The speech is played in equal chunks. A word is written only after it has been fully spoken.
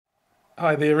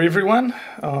Hi there, everyone.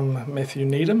 I'm Matthew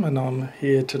Needham, and I'm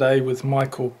here today with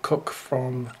Michael Cook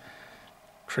from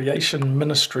Creation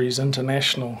Ministries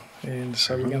International. And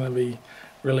so we're going to be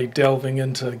really delving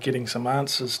into getting some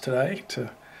answers today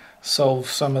to solve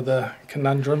some of the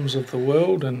conundrums of the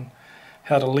world and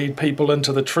how to lead people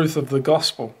into the truth of the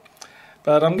gospel.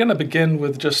 But I'm going to begin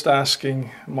with just asking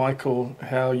Michael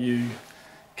how you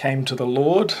came to the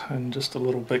Lord and just a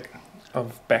little bit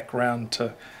of background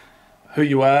to who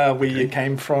you are, where you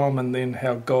came from, and then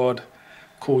how God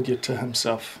called you to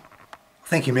himself.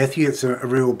 Thank you, Matthew. It's a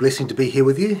real blessing to be here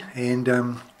with you. And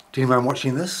to anyone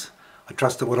watching this, I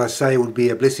trust that what I say would be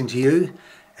a blessing to you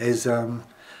as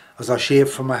I share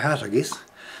from my heart, I guess.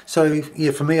 So,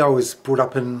 for me, I was brought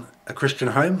up in a Christian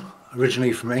home,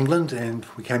 originally from England, and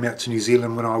we came out to New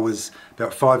Zealand when I was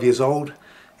about 5 years old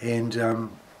and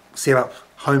set up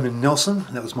home in Nelson.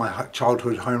 That was my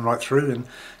childhood home right through. And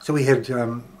so we had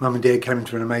mum and dad came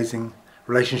into an amazing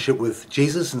relationship with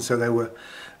Jesus, and so they were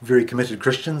very committed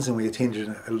Christians, and we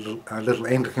attended a little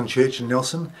Anglican church in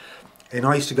Nelson. And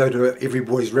I used to go to every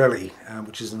boys rally,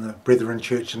 which is in the Brethren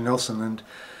Church in Nelson. And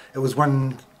it was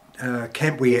one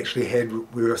camp we actually had.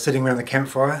 We were sitting around the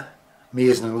campfire, me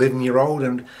as an 11-year-old,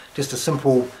 and just a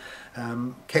simple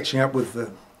catching up with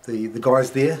the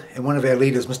guys there. And one of our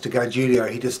leaders, Mr. Gargiulio,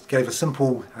 he just gave a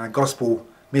simple gospel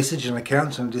message and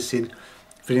account and just said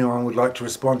if anyone would like to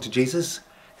respond to Jesus.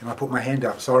 And I put my hand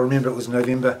up. So I remember it was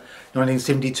November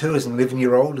 1972 as an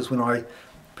 11-year-old is when I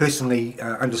personally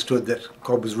understood that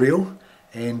God was real,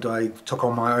 and I took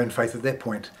on my own faith at that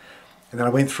point. And then I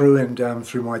went through, and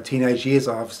through my teenage years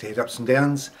I obviously had ups and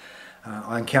downs.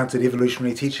 I encountered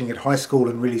evolutionary teaching at high school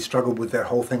and really struggled with that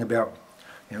whole thing about,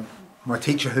 my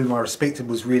teacher, whom I respected,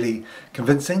 was really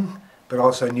convincing, but I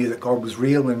also knew that God was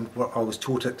real, and what I was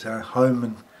taught at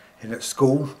home and at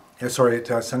school, at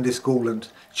Sunday school and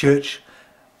church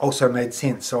also made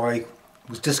sense. So I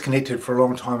was disconnected for a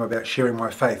long time about sharing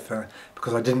my faith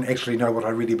because I didn't actually know what I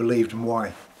really believed and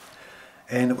why.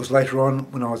 And it was later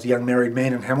on, when I was a young married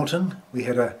man in Hamilton, we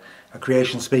had a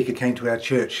creation speaker came to our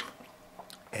church,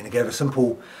 and he gave a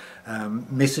simple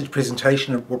message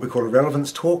presentation of what we call a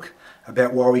relevance talk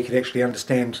about why we could actually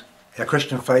understand our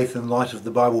Christian faith in light of the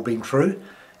Bible being true.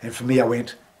 And for me, I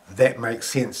went, that makes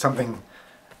sense. Something,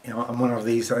 I'm one of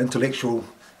these intellectual,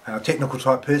 technical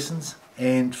type persons,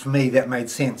 and for me that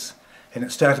made sense. And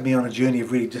it started me on a journey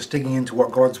of really just digging into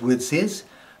what God's Word says,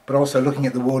 but also looking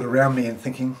at the world around me and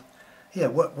thinking,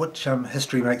 what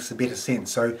history makes the better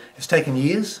sense. So it's taken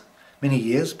years, many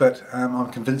years, but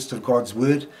I'm convinced of God's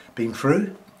Word being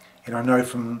true, and I know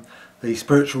from the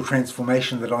spiritual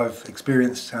transformation that I've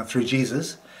experienced through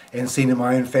Jesus and seen in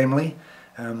my own family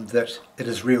that it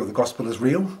is real, the gospel is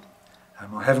real.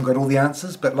 I haven't got all the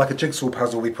answers, but like a jigsaw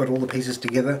puzzle, we put all the pieces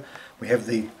together. We have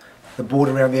the board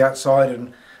around the outside,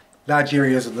 and large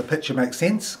areas of the picture make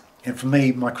sense. And for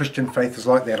me, my Christian faith is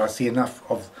like that. I see enough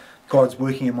of God's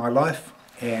working in my life,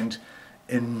 and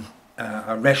in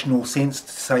a rational sense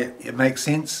to say it makes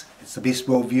sense. It's the best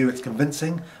worldview, it's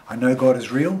convincing. I know God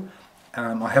is real.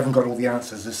 I haven't got all the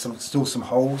answers. There's still some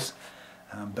holes,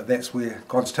 but that's where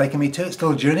God's taken me to. It's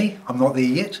still a journey. I'm not there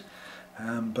yet,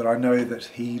 but I know that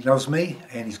He loves me,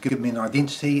 and He's given me an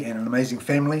identity and an amazing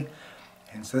family.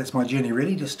 And so that's my journey,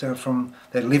 really, just from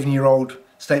that 11-year-old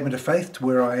statement of faith to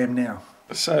where I am now.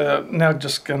 So now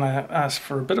just going to ask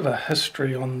for a bit of a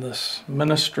history on this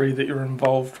ministry that you're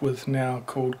involved with now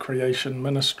called Creation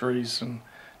Ministries, and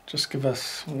just give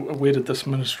us, where did this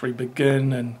ministry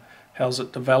begin and how's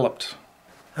it developed?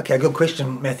 Okay, good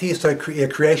question, Matthew. So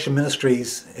Creation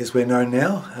Ministries, as we're known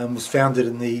now, was founded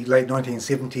in the late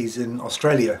 1970s in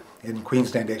Australia, in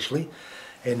Queensland actually.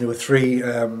 And there were three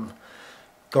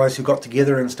guys who got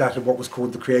together and started what was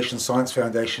called the Creation Science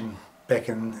Foundation back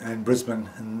in Brisbane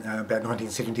in about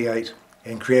 1978.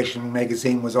 And Creation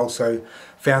Magazine was also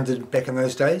founded back in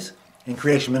those days. And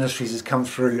Creation Ministries has come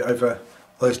through over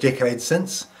those decades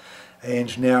since.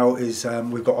 And now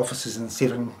we've got offices in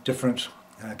 7 different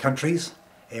countries,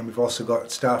 and we've also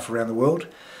got staff around the world.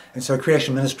 And so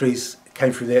Creation Ministries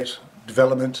came through that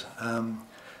development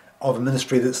of a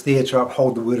ministry that's there to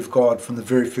uphold the Word of God from the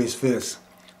very first verse.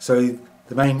 So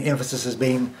the main emphasis has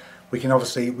been we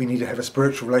need to have a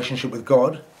spiritual relationship with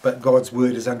God, but God's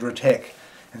Word is under attack.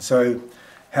 And so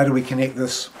how do we connect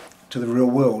this to the real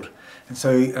world? And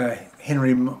so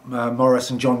Henry Morris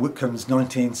and John Whitcomb's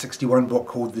 1961 book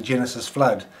called The Genesis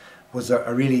Flood was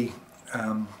a really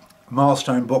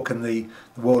milestone book in the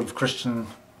world of Christian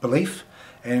belief,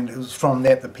 and it was from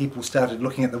that people started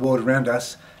looking at the world around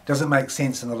us. Does it make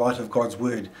sense in the light of God's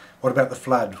Word? What about the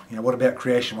flood? What about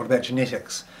creation? What about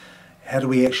genetics? How do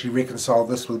we actually reconcile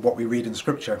this with what we read in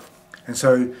Scripture? And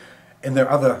so And there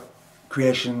are other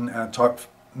creation type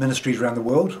ministries around the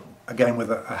world, again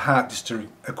with a heart just to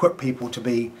equip people to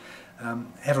be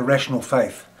have a rational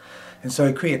faith. And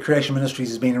so Creation Ministries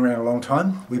has been around a long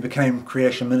time. We became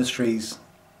Creation Ministries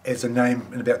as a name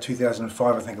in about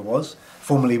 2005, I think it was.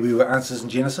 Formerly we were Answers in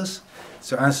Genesis.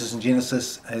 So Answers in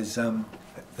Genesis is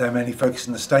they're mainly focused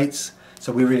in the States.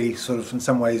 So we're really sort of in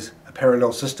some ways a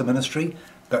parallel sister ministry,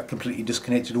 but completely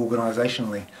disconnected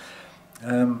organisationally.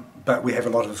 But we have a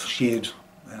lot of shared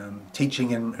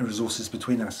teaching and resources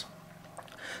between us.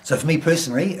 So for me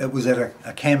personally, it was at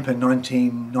a camp in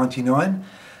 1999.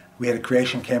 We had a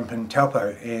creation camp in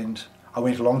Taupo, and I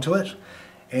went along to it.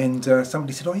 And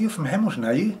somebody said, "Oh, you're from Hamilton,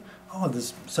 are you? Oh,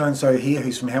 there's so-and-so here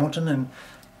who's from Hamilton." And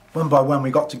one by one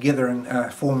we got together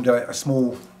and formed a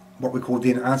small, what we called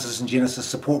then Answers in Genesis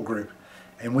support group.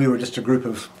 And we were just a group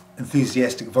of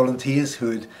enthusiastic volunteers who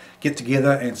would get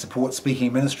together and support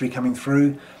speaking ministry coming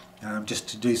through, just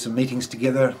to do some meetings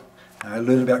together,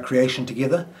 learn about creation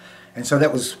together. And so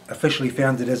that was officially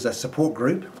founded as a support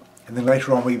group. And then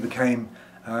later on we became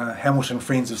Hamilton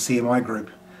Friends of CMI Group.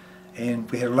 And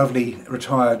we had a lovely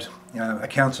retired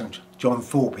accountant, John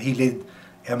Thorpe. He led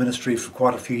our ministry for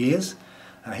quite a few years.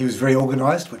 He was very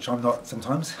organised, which I'm not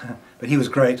sometimes, but he was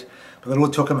great. But the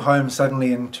Lord took him home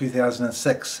suddenly in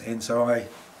 2006, and so I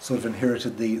sort of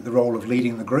inherited the role of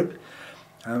leading the group.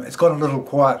 It's got a little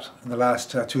quiet in the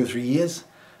last 2 or 3 years,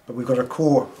 but we've got a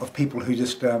core of people who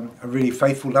just are really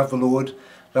faithful, love the Lord,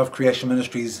 love Creation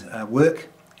Ministries work,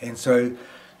 and so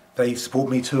they support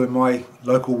me too in my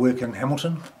local work in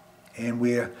Hamilton, and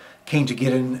we're keen to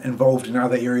get involved in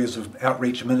other areas of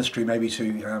outreach and ministry, maybe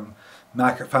to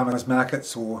farmers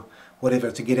markets or whatever,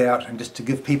 to get out and just to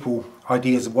give people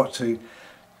ideas of what to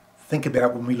think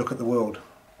about when we look at the world.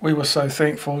 We were so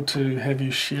thankful to have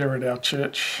you share at our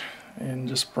church and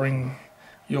just bring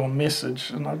your message.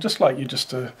 And I'd just like you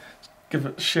just to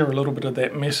share a little bit of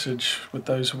that message with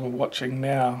those who are watching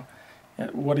now.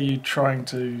 What are you trying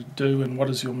to do, and what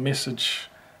is your message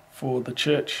for the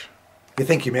church? Yeah,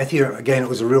 thank you, Matthew. Again, it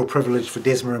was a real privilege for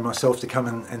Desma and myself to come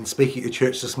and speak at your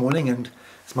church this morning, and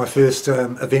it's my first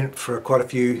event for quite a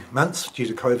few months due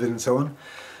to COVID and so on.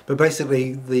 But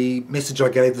basically, the message I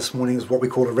gave this morning is what we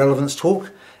call a relevance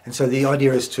talk. And so the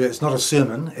idea is it's not a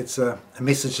sermon, it's a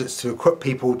message that's to equip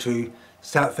people to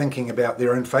start thinking about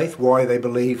their own faith, why they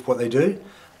believe what they do,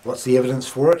 what's the evidence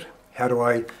for it, how do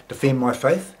I defend my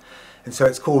faith. And so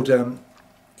it's called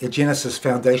Genesis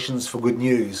Foundations for Good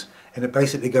News. And it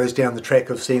basically goes down the track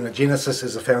of seeing that Genesis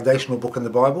is a foundational book in the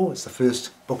Bible. It's the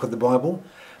first book of the Bible,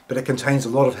 but it contains a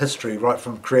lot of history, right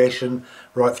from creation,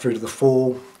 right through to the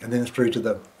fall, and then through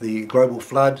to the global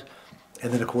flood,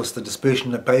 and then of course the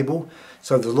dispersion at Babel.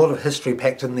 So there's a lot of history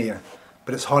packed in there,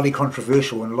 but it's highly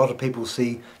controversial, and a lot of people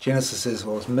see Genesis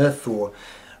as myth or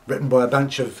written by a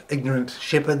bunch of ignorant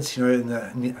shepherds, in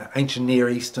the ancient Near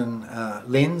Eastern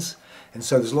lens. And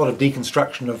so there's a lot of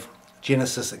deconstruction of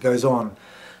Genesis that goes on.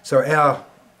 So our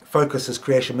focus as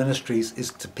Creation Ministries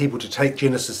is to people to take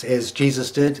Genesis as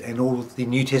Jesus did, and all the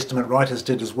New Testament writers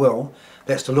did as well.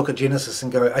 That's to look at Genesis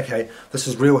and go, okay, this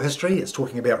is real history. It's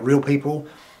talking about real people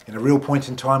in a real point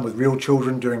in time with real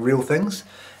children doing real things.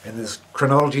 And there's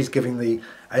chronologies giving the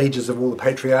ages of all the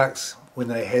patriarchs when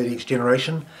they had each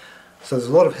generation. So there's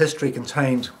a lot of history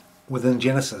contained within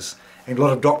Genesis, and a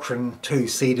lot of doctrine too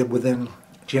seeded within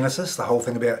Genesis. The whole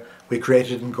thing about we're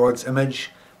created in God's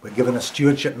image. We're given a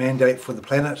stewardship mandate for the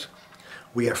planet.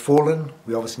 We are fallen.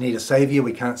 We obviously need a saviour.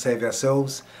 We can't save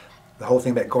ourselves. The whole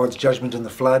thing about God's judgment in the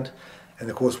flood. And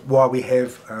of course, why we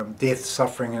have death,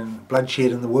 suffering and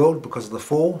bloodshed in the world because of the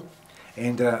fall.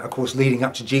 And of course, leading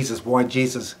up to Jesus, why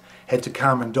Jesus had to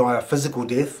come and die a physical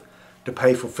death to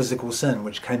pay for physical sin,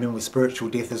 which came in with spiritual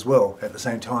death as well at the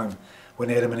same time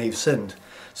when Adam and Eve sinned.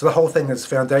 So the whole thing is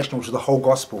foundational to the whole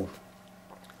gospel.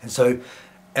 And so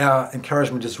our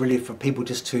encouragement is really for people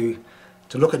just to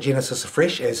look at Genesis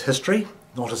afresh as history,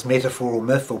 not as metaphor or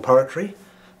myth or poetry,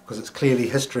 because it's clearly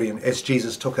history and as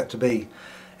Jesus took it to be.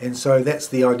 And so that's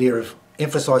the idea of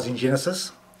emphasising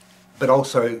Genesis, but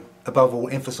also, above all,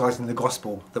 emphasising the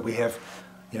gospel that we have,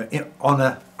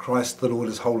 honour Christ the Lord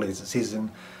as holy, as it says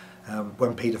in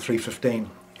 1 Peter 3:15.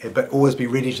 But always be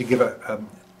ready to give an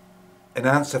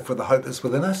answer for the hope that's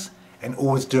within us, and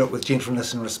always do it with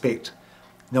gentleness and respect.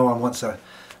 No one wants a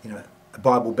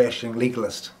Bible-bashing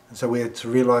legalist. And so we're to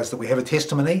realise that we have a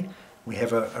testimony, we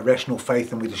have a rational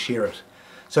faith, and we're to share it.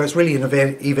 So it's really an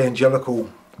evangelical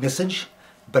message,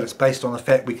 but it's based on the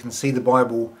fact we can see the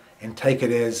Bible and take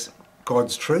it as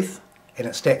God's truth, and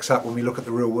it stacks up when we look at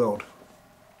the real world.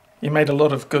 You made a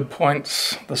lot of good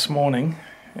points this morning,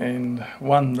 and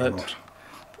one that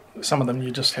some of them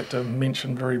you just had to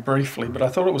mention very briefly, but I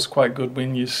thought it was quite good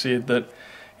when you said that,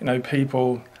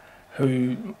 people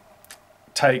who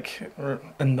take,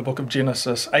 in the book of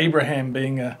Genesis, Abraham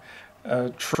being a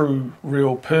true,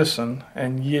 real person,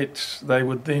 and yet they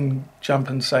would then jump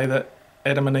and say that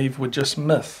Adam and Eve were just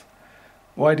myth.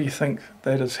 Why do you think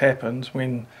that has happened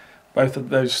when both of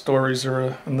those stories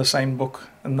are in the same book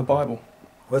in the Bible?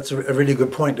 Well, that's a really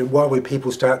good point. Why would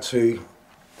people start to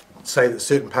say that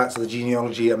certain parts of the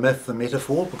genealogy are myth and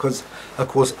metaphor? Because, of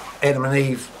course, Adam and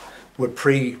Eve were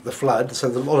pre the flood, so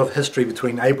there's a lot of history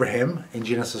between Abraham in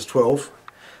Genesis 12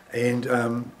 and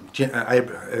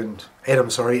Adam,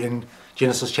 in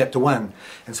Genesis chapter 1.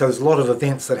 And so there's a lot of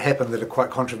events that happen that are quite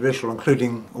controversial,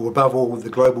 including, or above all, the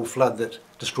global flood that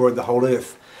destroyed the whole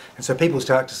earth. And so people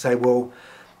start to say, well,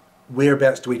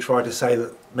 whereabouts do we try to say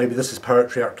that maybe this is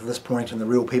poetry up to this point and the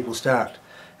real people start?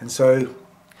 And so,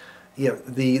 yeah,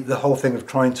 the whole thing of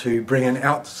trying to bring in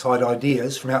outside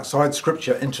ideas from outside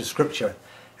Scripture into Scripture.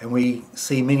 And we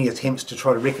see many attempts to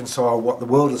try to reconcile what the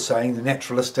world is saying, the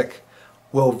naturalistic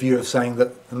worldview of saying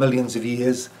that the millions of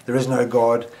years, there is no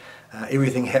God,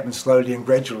 everything happens slowly and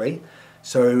gradually.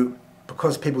 So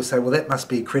because people say, well, that must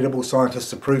be credible,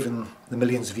 scientists have proven the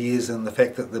millions of years and the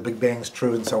fact that the Big Bang is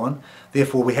true and so on,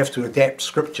 therefore we have to adapt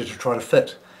Scripture to try to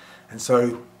fit. And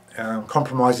so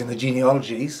compromising the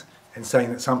genealogies and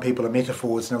saying that some people are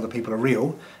metaphors and other people are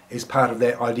real is part of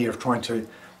that idea of trying to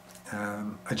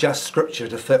adjust Scripture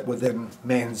to fit within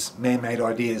man's man-made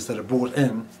ideas that are brought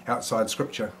in outside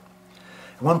Scripture.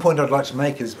 And one point I'd like to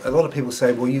make is a lot of people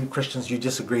say, well, you Christians, you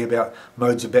disagree about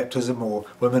modes of baptism or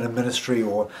women in ministry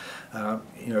or,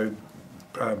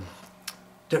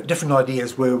 different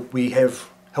ideas where we have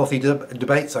healthy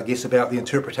debates, I guess, about the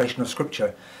interpretation of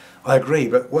Scripture. I agree,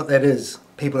 but what that is,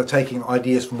 people are taking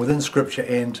ideas from within Scripture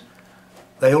and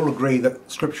they all agree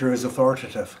that Scripture is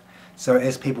authoritative. So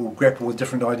as people grapple with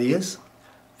different ideas,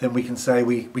 then we can say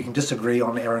we can disagree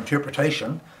on our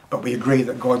interpretation, but we agree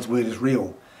that God's Word is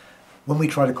real. When we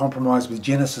try to compromise with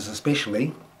Genesis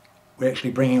especially, we're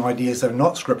actually bringing ideas that are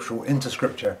not scriptural into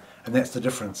Scripture, and that's the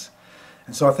difference.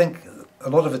 And so I think a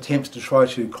lot of attempts to try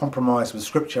to compromise with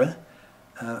Scripture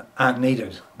aren't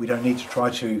needed. We don't need to try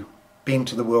to bend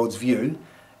to the world's view.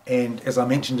 And as I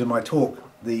mentioned in my talk,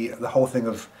 the whole thing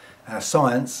of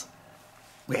science,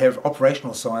 we have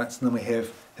operational science and then we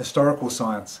have historical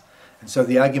science. And so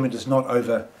the argument is not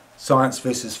over science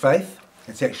versus faith,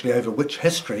 it's actually over which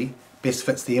history best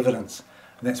fits the evidence.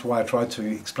 And that's why I tried to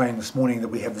explain this morning that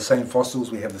we have the same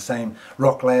fossils, we have the same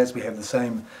rock layers, we have the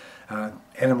same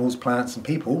animals, plants and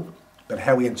people, but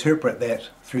how we interpret that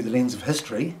through the lens of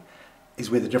history is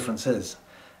where the difference is.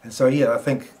 And so yeah, I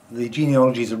think the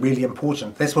genealogies are really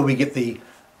important. That's where we get the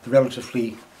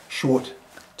relatively short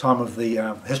time of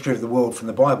the history of the world from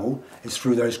the Bible, is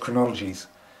through those chronologies.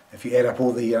 If you add up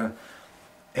all the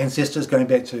ancestors going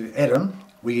back to Adam,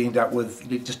 we end up with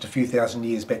just a few thousand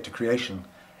years back to creation,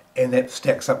 and that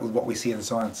stacks up with what we see in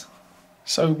science.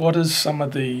 So what is some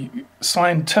of the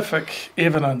scientific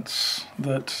evidence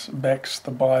that backs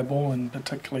the Bible, and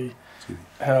particularly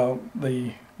how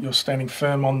you're standing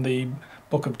firm on the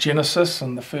book of Genesis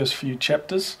and the first few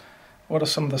chapters? What are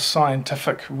some of the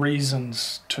scientific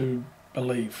reasons to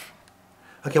believe?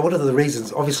 Okay, what are the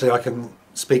reasons? Obviously I can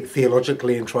speak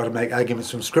theologically and try to make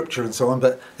arguments from Scripture and so on,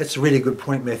 but that's a really good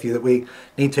point, Matthew, that we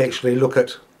need to actually look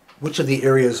at which are the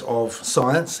areas of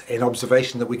science and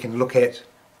observation that we can look at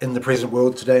in the present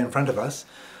world today in front of us.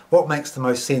 What makes the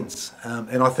most sense?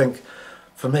 And I think,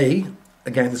 for me,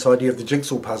 again, this idea of the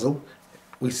jigsaw puzzle,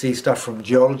 we see stuff from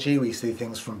geology, we see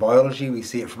things from biology, we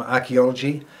see it from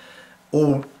archaeology,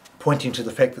 all pointing to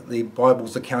the fact that the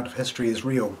Bible's account of history is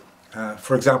real.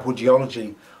 For example,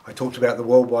 geology, I talked about the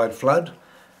worldwide flood.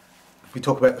 If we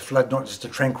talk about the flood, not just a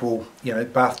tranquil,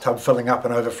 bathtub filling up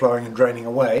and overflowing and draining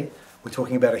away, we're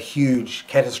talking about a huge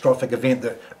catastrophic event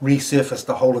that resurfaced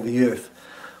the whole of the earth.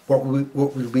 What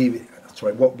would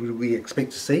we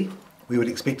expect to see? We would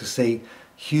expect to see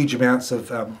huge amounts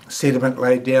of sediment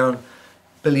laid down,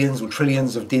 billions or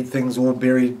trillions of dead things all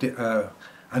buried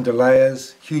under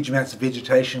layers, huge amounts of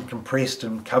vegetation compressed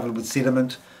and covered with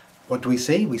sediment. What do we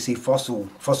see? We see fossil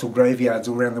graveyards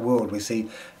all around the world. We see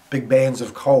big bands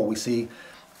of coal. We see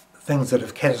things that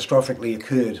have catastrophically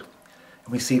occurred.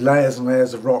 And we see layers and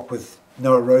layers of rock with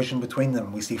no erosion between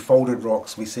them. We see folded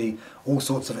rocks. We see all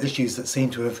sorts of issues that seem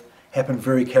to have happened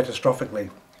very catastrophically.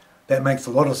 That makes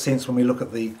a lot of sense when we look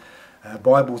at the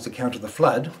Bible's account of the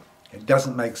flood. It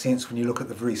doesn't make sense when you look at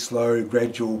the very slow,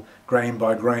 gradual, grain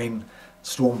by grain,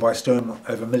 storm by storm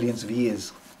over millions of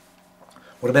years.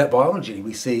 What about biology?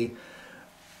 We see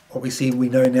what we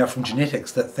know now from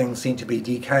genetics, that things seem to be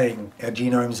decaying. Our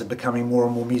genomes are becoming more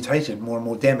and more mutated, more and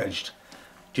more damaged.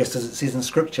 Just as it says in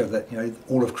Scripture that, you know,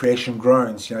 all of creation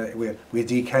groans. You know, we're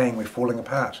decaying, we're falling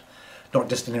apart, not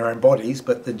just in our own bodies,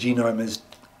 but the genome is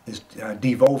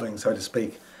devolving, so to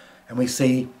speak. And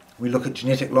we look at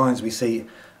genetic lines, we see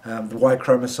the Y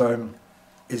chromosome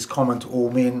is common to all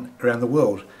men around the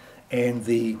world, and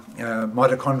the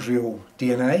mitochondrial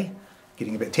DNA,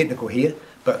 getting a bit technical here,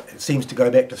 but it seems to go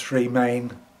back to three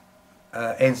main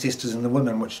ancestors in the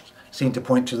women, which seem to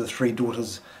point to the three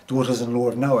daughters-in-law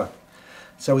of Noah.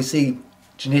 So we see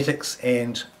genetics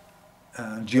and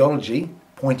geology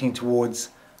pointing towards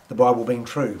the Bible being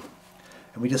true.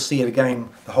 And we just see it again,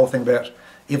 the whole thing about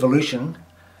evolution.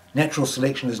 Natural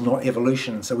selection is not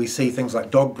evolution. So we see things like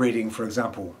dog breeding, for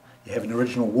example. You have an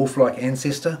original wolf-like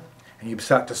ancestor, and you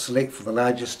start to select for the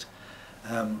largest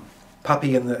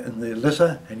puppy in the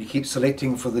litter, and you keep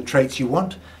selecting for the traits you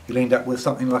want. You'll end up with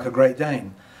something like a Great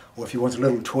Dane. Or if you want a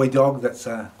little toy dog that's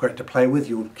great to play with,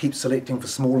 you'll keep selecting for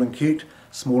small and cute,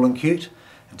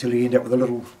 until you end up with a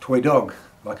little toy dog,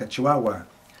 like a Chihuahua.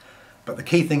 But the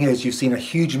key thing is, you've seen a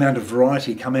huge amount of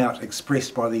variety come out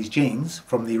expressed by these genes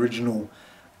from the original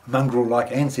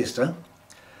mongrel-like ancestor.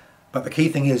 But the key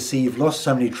thing is, see, you've lost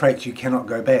so many traits you cannot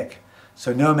go back.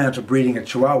 So no amount of breeding a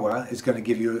Chihuahua is going to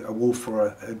give you a wolf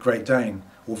or a Great Dane,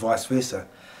 or vice versa.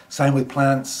 Same with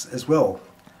plants as well.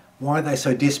 Why are they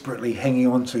so desperately hanging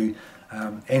on to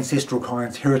ancestral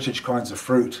kinds, heritage kinds of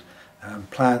fruit,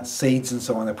 plants, seeds and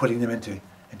so on? They're putting them into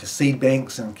seed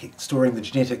banks and storing the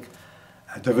genetic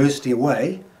diversity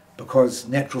away, because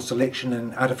natural selection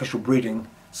and artificial breeding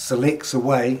selects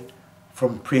away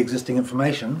from pre-existing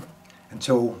information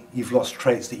until you've lost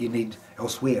traits that you need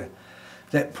elsewhere.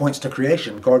 That points to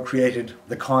creation. God created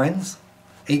the kinds,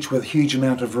 each with a huge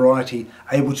amount of variety,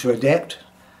 able to adapt,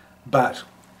 but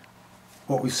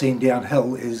what we've seen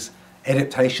downhill is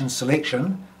adaptation,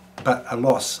 selection, but a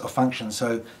loss of function.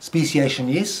 So speciation,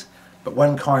 yes, but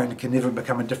one kind can never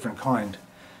become a different kind.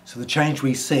 So the change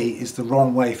we see is the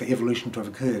wrong way for evolution to have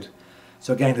occurred.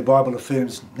 So again, the Bible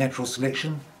affirms natural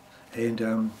selection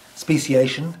and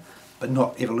speciation, but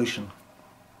not evolution.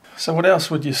 So what else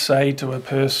would you say to a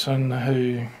person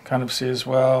who kind of says,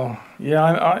 well,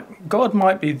 yeah, God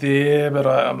might be there, but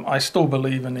I still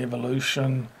believe in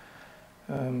evolution?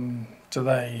 Do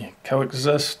they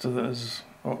coexist?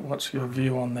 What's your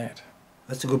view on that?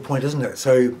 That's a good point, isn't it?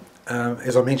 So,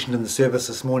 as I mentioned in the service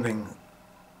this morning,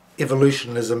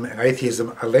 evolutionism and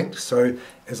atheism are linked. So,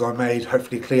 as I made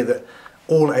hopefully clear, that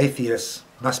all atheists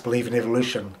must believe in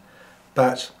evolution.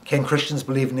 But can Christians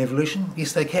believe in evolution?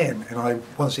 Yes, they can. And I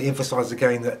want to emphasise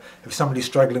again that if somebody's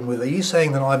struggling with, are you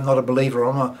saying that I'm not a believer,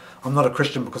 I'm not a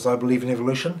Christian because I believe in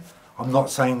evolution? I'm not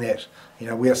saying that. You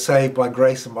know, we are saved by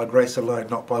grace and by grace alone,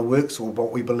 not by works or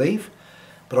what we believe.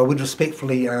 But I would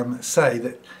respectfully say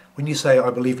that when you say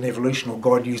I believe in evolution, or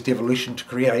God used evolution to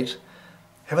create,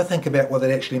 have a think about what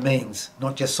that actually means,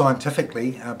 not just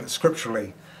scientifically, but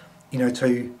scripturally. You know,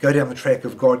 to go down the track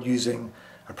of God using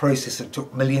a process that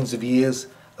took millions of years,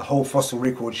 the whole fossil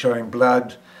record showing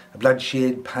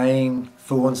bloodshed, pain,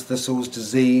 thorns, thistles,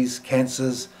 disease,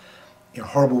 cancers, you know,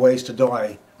 horrible ways to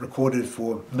die, recorded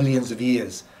for millions of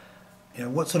years. You know,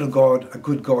 what sort of God, a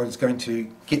good God, is going to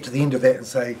get to the end of that and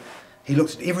say, he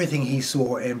looked at everything he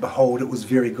saw and behold, it was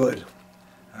very good?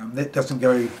 That doesn't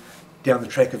go down the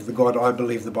track of the God I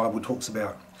believe the Bible talks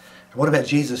about. And what about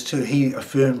Jesus too? He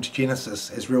affirmed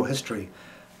Genesis as real history.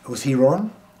 Was he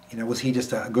wrong? You know, was he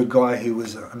just a good guy who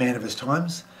was a man of his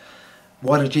times?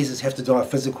 Why did Jesus have to die a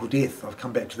physical death? I've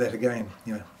come back to that again.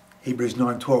 You know, Hebrews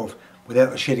 9:12.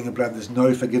 Without the shedding of blood, there's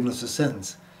no forgiveness of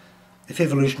sins. If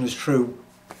evolution is true,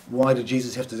 why did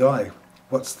Jesus have to die?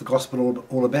 What's the gospel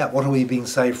all about? What are we being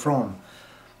saved from?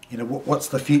 You know, what's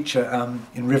the future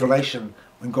in Revelation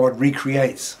when God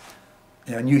recreates,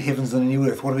 you know, new heavens and a new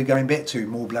earth? What are we going back to?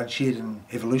 More bloodshed and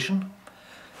evolution?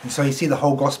 And so you see the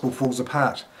whole gospel falls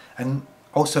apart. And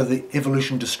also the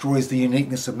evolution destroys the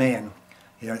uniqueness of man.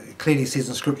 You know, it clearly says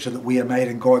in Scripture that we are made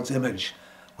in God's image.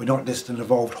 We're not just an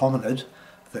evolved hominid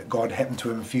that God happened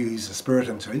to infuse a spirit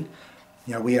into.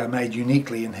 You know, we are made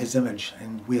uniquely in his image,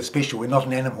 and we are special. We're not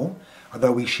an animal,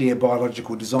 although we share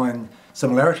biological design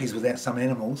similarities with some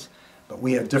animals, but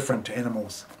we are different to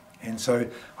animals. And so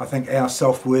I think our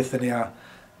self-worth and our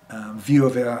view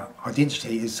of our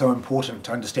identity is so important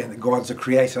to understand that God's a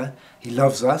creator. He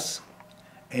loves us,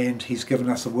 and he's given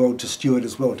us a world to steward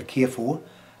as well, to care for,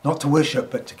 not to worship,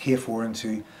 but to care for and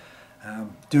to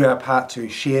do our part to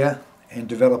share and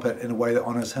develop it in a way that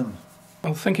honours him.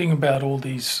 Well, thinking about all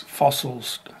these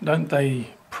fossils, don't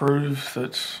they prove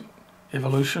that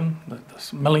evolution,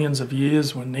 that millions of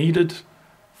years were needed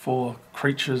for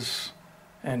creatures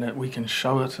and that we can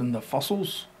show it in the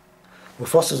fossils? Well,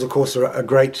 fossils, of course, are a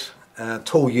great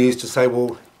tool used to say,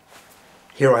 well,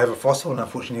 here I have a fossil, and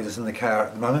unfortunately it's in the car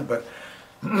at the moment, but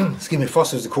excuse me,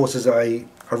 fossils, of course, is a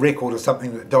record of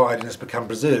something that died and has become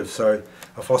preserved. So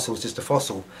a fossil is just a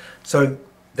fossil. So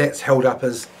that's held up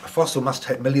as a fossil must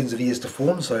take millions of years to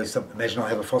form. So imagine I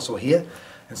have a fossil here,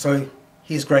 and so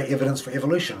here's great evidence for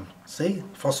evolution. See,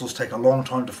 fossils take a long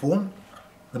time to form.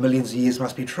 The millions of years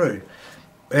must be true.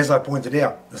 But as I pointed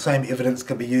out, the same evidence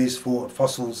can be used for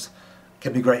fossils,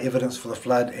 can be great evidence for the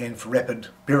flood and for rapid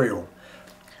burial.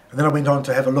 And then I went on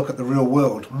to have a look at the real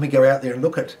world. When we go out there and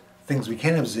look at things we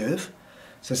can observe,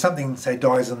 so something, say,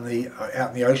 dies out in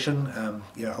the ocean,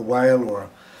 a whale or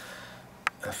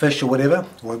a fish or whatever,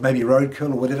 or maybe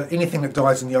roadkill or whatever, anything that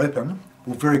dies in the open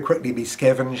will very quickly be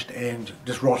scavenged and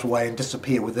just rot away and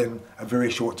disappear within a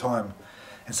very short time.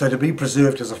 And so to be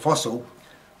preserved as a fossil,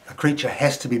 a creature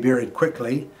has to be buried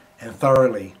quickly and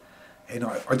thoroughly. And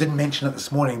I didn't mention it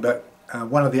this morning, but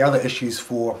one of the other issues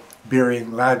for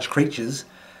burying large creatures,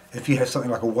 if you have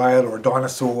something like a whale or a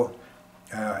dinosaur,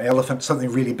 elephant, something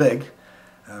really big,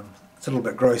 it's a little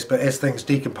bit gross, but as things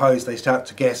decompose they start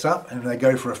to gas up and they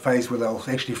go for a phase where they'll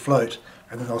actually float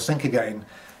and then they'll sink again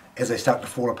as they start to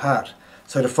fall apart.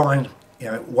 So to find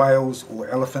whales or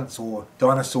elephants or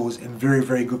dinosaurs in very,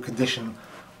 very good condition,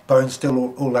 bones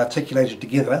still all articulated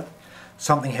together,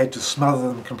 something had to smother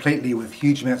them completely with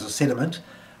huge amounts of sediment,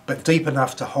 but deep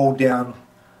enough to hold down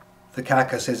the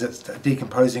carcass as it's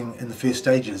decomposing in the first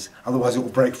stages. Otherwise it will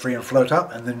break free and float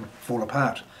up and then fall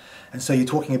apart. And so you're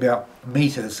talking about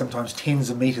meters, sometimes tens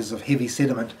of meters of heavy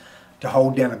sediment to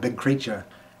hold down a big creature.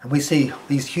 And we see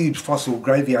these huge fossil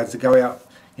graveyards that go out,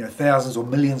 thousands or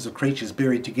millions of creatures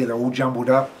buried together, all jumbled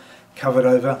up, covered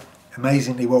over,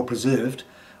 amazingly well preserved,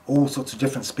 all sorts of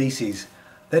different species.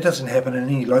 That doesn't happen in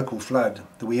any local flood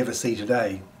that we ever see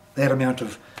today. That amount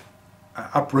of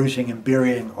uprooting and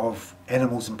burying of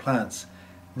animals and plants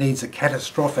needs a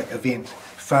catastrophic event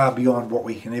far beyond what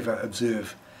we can ever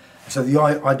observe. So the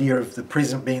idea of the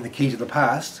present being the key to the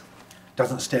past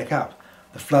doesn't stack up.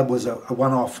 The flood was a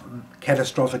one-off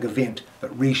catastrophic event that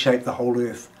reshaped the whole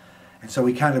earth, and so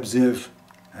we can't observe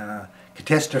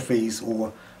catastrophes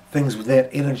or things with that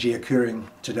energy occurring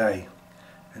today.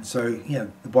 And so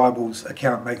the Bible's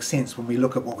account makes sense when we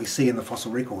look at what we see in the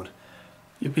fossil record.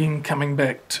 You've been coming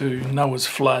back to Noah's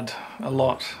flood a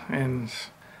lot, and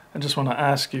I just want to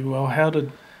ask you, well, how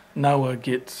did Noah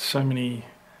get so many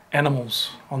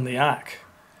animals on the ark?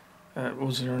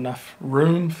 Was there enough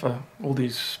room for all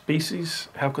these species?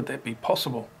 How could that be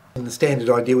possible? And the standard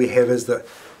idea we have is that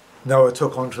Noah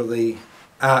took onto the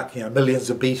ark, millions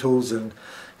of beetles and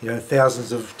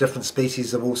thousands of different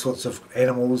species of all sorts of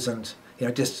animals, and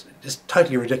just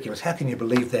totally ridiculous. How can you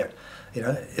believe that?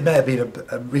 It may have been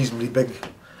a reasonably big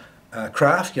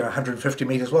craft, 150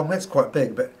 metres long. That's quite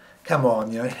big, but come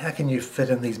on, how can you fit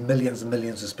in these millions and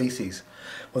millions of species?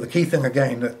 Well, the key thing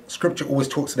again, that Scripture always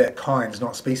talks about kinds,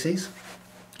 not species.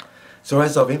 So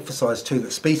as I've emphasised too,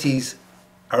 that species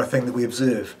are a thing that we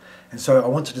observe. And so I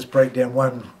want to just break down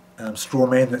one straw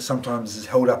man that sometimes is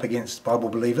held up against Bible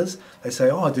believers. They say,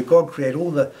 oh, did God create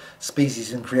all the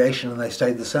species in creation and they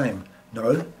stayed the same?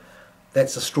 No,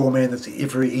 that's a straw man that's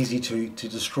very easy to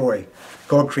destroy.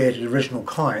 God created original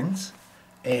kinds,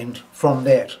 and from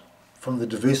that, from the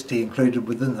diversity included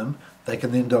within them, they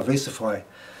can then diversify.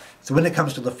 So when it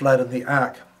comes to the flood and the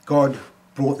ark, God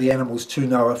brought the animals to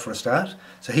Noah for a start.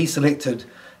 So he selected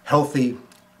healthy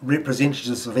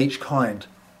representatives of each kind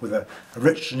with a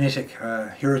rich genetic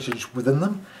heritage within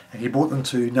them, and he brought them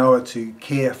to Noah to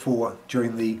care for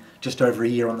during just over a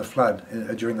year on the flood,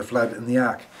 during the flood in the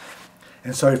ark.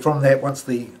 And so from that, once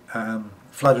the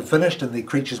flood had finished and the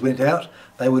creatures went out,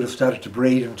 they would have started to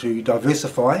breed and to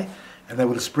diversify, and they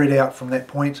would have spread out from that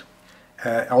point.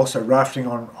 Also rafting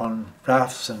on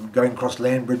rafts and going across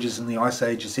land bridges in the Ice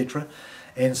Age, etc.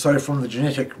 And so from the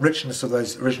genetic richness of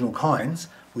those original kinds,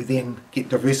 we then get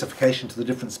diversification to the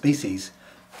different species.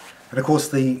 And of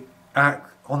course, on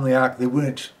the ark there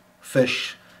weren't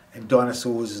fish and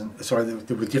dinosaurs,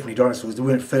 there were definitely dinosaurs. There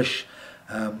weren't fish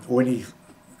or any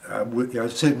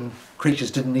certain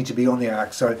creatures didn't need to be on the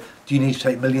ark. So do you need to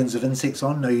take millions of insects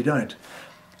on? No, you don't.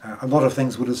 A lot of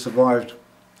things would have survived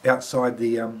outside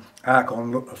the ark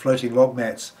on floating log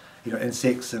mats,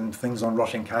 insects and things on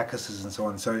rotting carcasses and so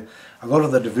on. So a lot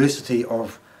of the diversity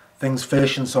of things,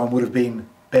 fish and so on, would have been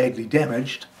badly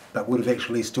damaged, but would have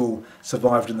actually still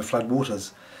survived in the flood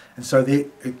waters. And so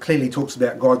it clearly talks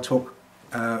about God took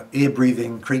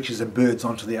air-breathing creatures and birds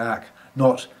onto the ark,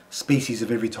 not species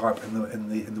of every type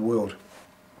in the world.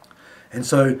 And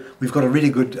so we've got a really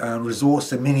good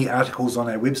resource and many articles on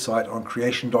our website on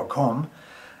creation.com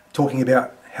talking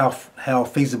about how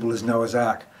feasible is Noah's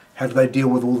Ark, how do they deal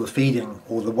with all the feeding,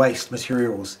 all the waste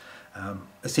materials,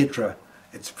 etc.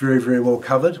 It's very, very well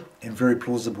covered and very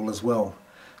plausible as well.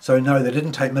 So no, they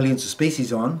didn't take millions of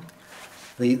species on.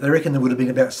 They reckon there would have been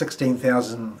about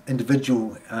 16,000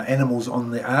 individual animals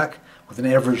on the ark, with an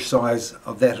average size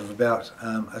of that of about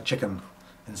a chicken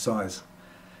in size,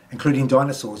 including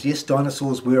dinosaurs. Yes,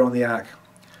 dinosaurs were on the ark,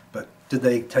 but did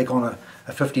they take on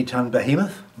a 50-ton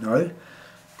behemoth? No.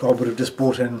 God would have just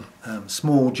brought in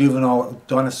small juvenile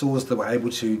dinosaurs that were able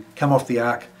to come off the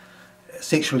ark,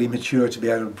 sexually mature to be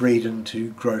able to breed and to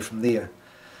grow from there.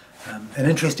 An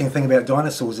interesting thing about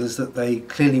dinosaurs is that they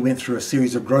clearly went through a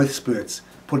series of growth spurts,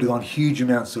 putting on huge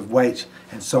amounts of weight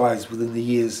and size within the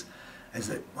years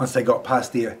once they got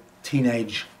past their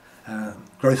teenage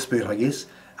growth spurt, I guess,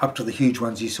 up to the huge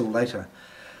ones you saw later.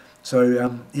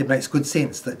 So it makes good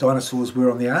sense that dinosaurs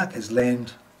were on the ark as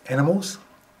land animals,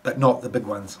 but not the big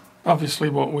ones. Obviously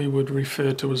what we would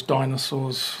refer to as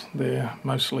dinosaurs, they're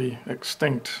mostly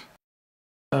extinct.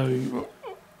 So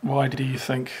why do you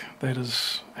think that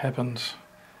has happened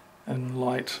in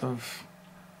light of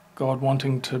God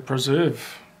wanting to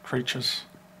preserve creatures?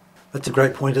 That's a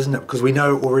great point, isn't it? Because we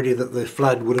know already that the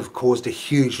flood would have caused a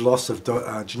huge loss of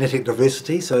genetic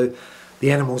diversity, so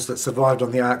the animals that survived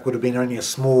on the ark would have been only a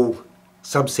small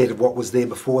subset of what was there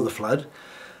before the flood.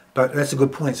 But that's a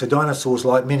good point. So dinosaurs,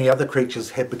 like many other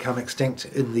creatures, have become extinct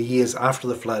in the years after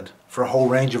the flood for a whole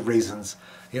range of reasons.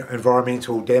 You know,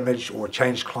 environmental damage or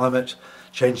changed climate,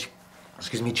 changing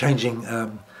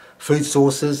food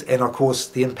sources, and of course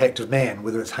the impact of man,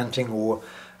 whether it's hunting or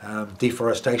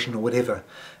deforestation or whatever.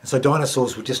 And so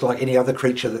dinosaurs were just like any other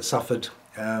creature that suffered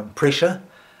pressure.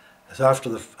 So after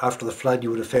the flood, you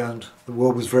would have found the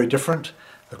world was very different.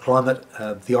 The climate,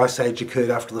 the ice age occurred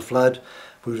after the flood.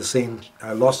 We would have seen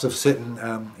loss of certain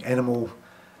animal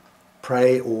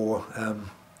prey or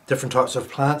different types of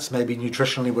plants, maybe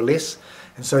nutritionally were less.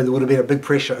 And so there would have been a big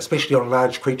pressure, especially on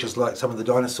large creatures like some of the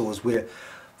dinosaurs, where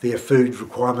their food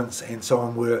requirements and so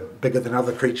on were bigger than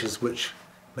other creatures which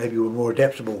maybe were more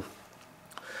adaptable.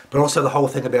 But also the whole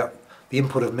thing about the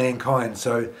input of mankind.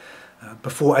 So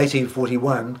before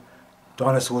 1841,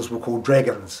 dinosaurs were called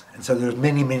dragons. And so there's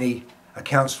many, many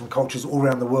accounts from cultures all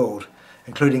around the world,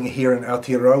 including here in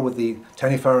Aotearoa with the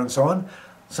Taniwha and so on.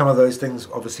 Some of those things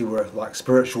obviously were like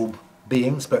spiritual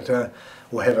beings, but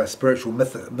or have a spiritual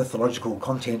mythological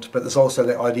content, but there's also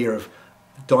that idea of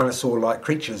dinosaur-like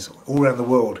creatures all around the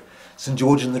world. St.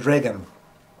 George and the Dragon,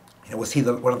 was he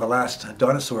one of the last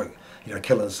dinosaur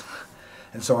killers,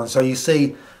 and so on. So you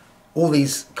see all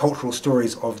these cultural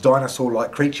stories of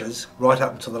dinosaur-like creatures right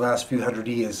up until the last few hundred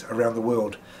years around the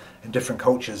world in different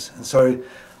cultures. And so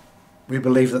we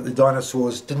believe that the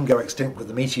dinosaurs didn't go extinct with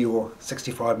the meteor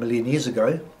 65 million years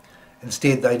ago.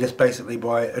 Instead, they just basically,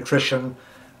 by attrition,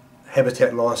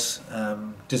 habitat loss,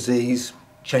 disease,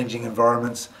 changing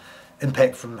environments,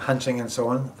 impact from hunting and so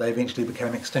on, they eventually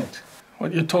became extinct.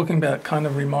 What you're talking about kind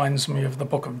of reminds me of the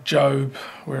book of Job,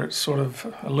 where it sort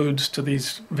of alludes to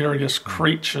these various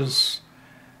creatures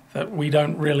that we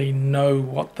don't really know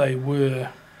what they were.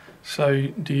 So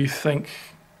do you think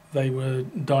they were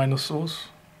dinosaurs?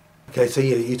 Okay, so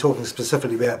yeah, you're talking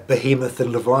specifically about Behemoth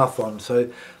and Leviathan. So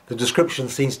the description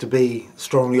seems to be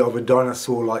strongly of a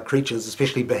dinosaur-like creatures,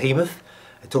 especially Behemoth.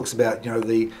 It talks about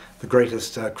the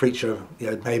greatest creature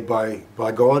made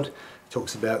by God. It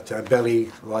talks about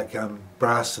belly like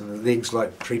brass and legs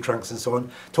like tree trunks and so on.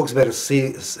 It talks about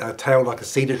a tail like a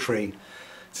cedar tree.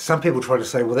 Some people try to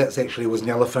say, well, that's actually was an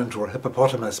elephant or a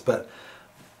hippopotamus, but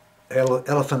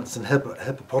elephants and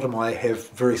hippopotami have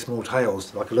very small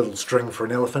tails, like a little string for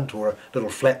an elephant or a little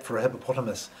flap for a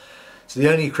hippopotamus. So the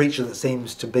only creature that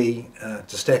seems to be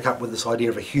to stack up with this idea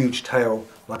of a huge tail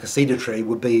like a cedar tree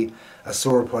would be a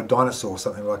sauropod dinosaur,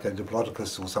 something like a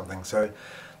diplodocus or something. So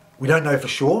we don't know for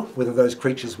sure whether those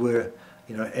creatures were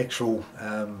actual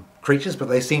creatures, but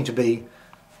they seem to be.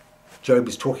 Job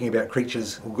is talking about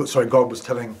creatures, God was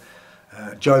telling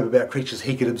Job about creatures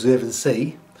he could observe and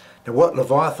see. Now what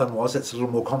Leviathan was, it's a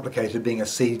little more complicated, being a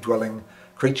sea-dwelling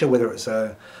creature, whether it's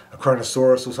a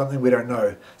Chronosaurus or something, we don't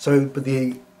know. So, but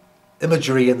the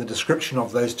imagery and the description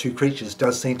of those two creatures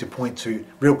does seem to point to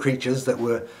real creatures that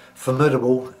were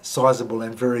formidable, sizable,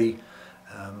 and very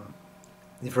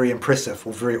impressive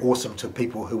or very awesome to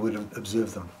people who would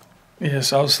observe them.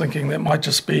 Yes, I was thinking that might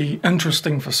just be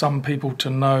interesting for some people to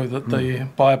know that the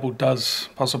Bible does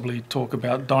possibly talk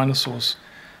about dinosaurs.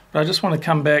 But I just want to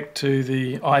come back to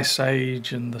the Ice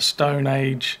Age and the Stone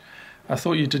Age. I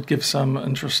thought you did give some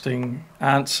interesting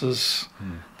answers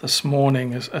this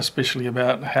morning, especially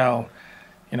about how,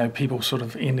 people sort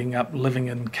of ending up living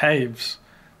in caves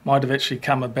might have actually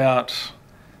come about.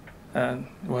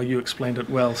 Well, you explained it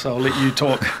well, so I'll let you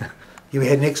talk. Yeah, we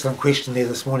had an excellent question there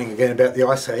this morning again about the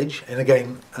Ice Age, and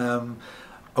again,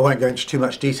 I won't go into too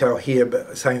much detail here,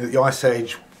 but saying that the Ice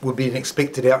Age would be an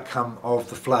expected outcome of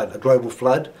the flood, a global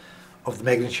flood of the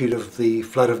magnitude of the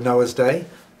flood of Noah's day,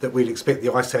 that we'd expect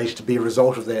the Ice Age to be a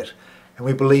result of that. And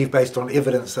we believe, based on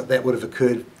evidence, that that would have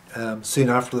occurred soon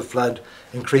after the flood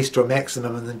increased to a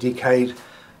maximum and then decayed,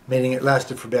 meaning it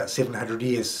lasted for about 700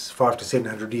 years, 500 to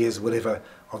 700 years, whatever,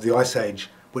 of the Ice Age,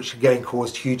 which again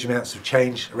caused huge amounts of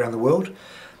change around the world.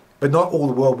 But not all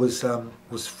the world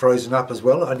was frozen up as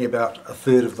well. Only about a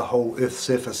third of the whole Earth's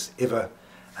surface ever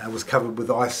was covered with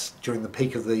ice during the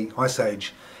peak of the Ice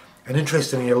Age. And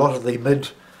interestingly, a lot of the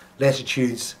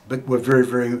mid-latitudes were very,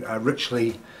 very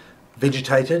richly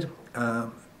vegetated.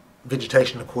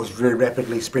 Vegetation, of course, very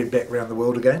rapidly spread back around the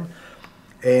world again.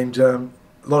 And a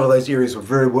lot of those areas were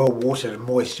very well watered and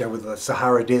moist, with the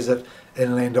Sahara Desert,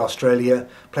 inland Australia,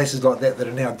 places like that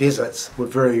are now deserts, were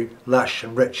very lush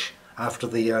and rich after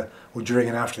or during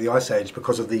and after the Ice Age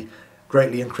because of the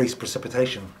greatly increased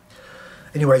precipitation.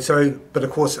 Anyway, but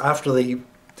of course, after the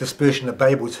dispersion of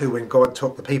Babel too, when God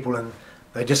took the people and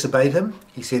they disobeyed him,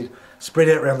 he said, spread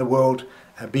out around the world,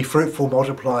 be fruitful,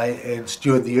 multiply, and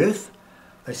steward the earth.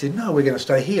 They said, no, we're going to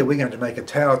stay here. We're going to make a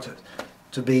tower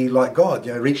to be like God,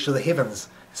 reach to the heavens.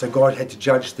 So God had to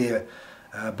judge their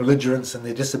belligerence and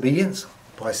their disobedience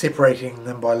by separating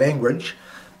them by language,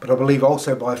 but I believe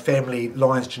also by family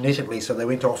lines genetically. So they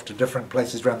went off to different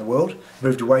places around the world,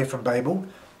 moved away from Babel,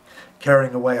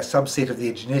 carrying away a subset of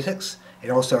their genetics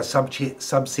and also a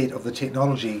subset of the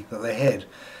technology that they had.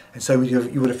 And so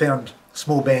you would have found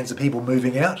small bands of people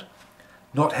moving out,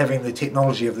 not having the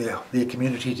technology of their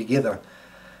community together.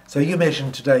 So you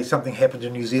imagine today something happened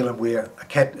in New Zealand where a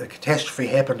catastrophe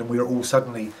happened and we were all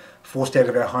suddenly forced out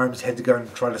of our homes, had to go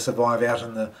and try to survive out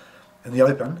in the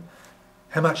open.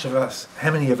 How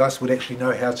many of us would actually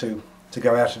know how to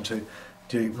go out and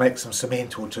to make some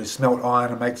cement or to smelt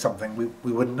iron and make something?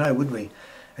 We wouldn't know, would we?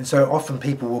 And so often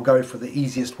people will go for the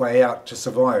easiest way out to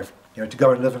survive, to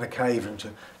go and live in a cave and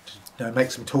to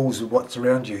make some tools with what's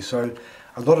around you. So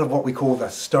a lot of what we call the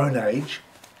Stone Age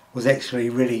was actually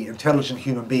really intelligent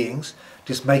human beings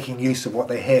just making use of what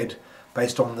they had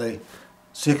based on the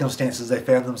circumstances they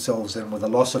found themselves in, with a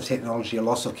loss of technology, a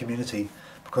loss of community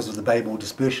because of the Babel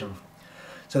dispersion.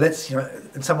 So that's,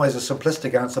 in some ways a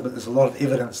simplistic answer, but there's a lot of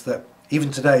evidence that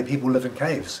even today people live in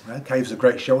caves. Caves are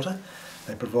great shelter.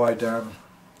 They provide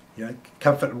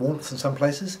comfort and warmth in some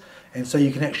places, and so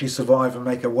you can actually survive and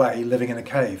make a way living in a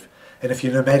cave. And if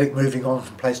you're nomadic, moving on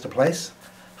from place to place,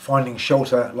 finding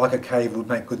shelter like a cave would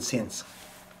make good sense.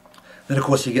 Then of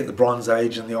course you get the Bronze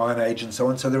Age and the Iron Age and so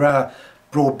on. So there are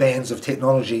broad bands of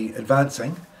technology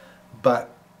advancing,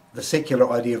 but the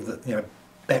secular idea of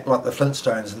back like the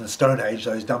Flintstones in the Stone Age,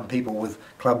 those dumb people with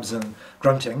clubs and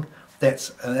grunting,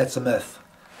 that's a myth.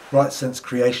 Right since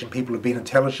creation, people have been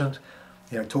intelligent.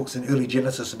 It talks in early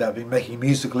Genesis about making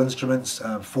musical instruments,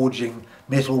 forging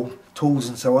metal tools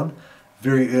and so on.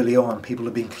 Very early on, people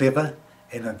have been clever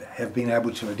and have been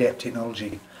able to adapt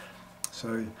technology.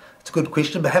 So it's a good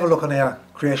question, but have a look on our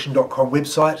creation.com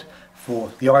website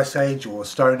for the Ice Age or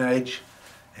Stone Age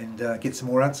and get some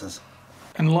more answers.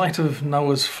 In light of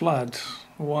Noah's flood,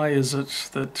 why is it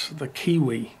that the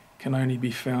kiwi can only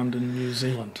be found in New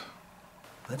Zealand?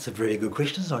 That's a very good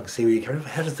question. So I can see where you're coming from.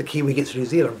 How does the kiwi get to New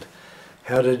Zealand?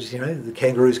 How did the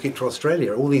kangaroos get to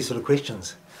Australia? All these sort of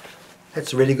questions.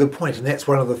 That's a really good point, and that's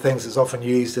one of the things that's often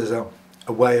used as a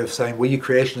way of saying, well, you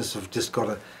creationists have just got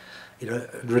a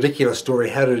ridiculous story.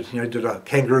 How did a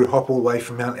kangaroo hop all the way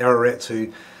from Mount Ararat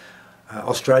to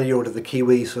Australia, or did the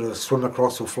kiwi sort of swim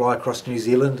across or fly across New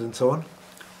Zealand and so on?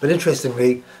 But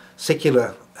interestingly,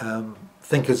 secular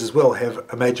thinkers as well have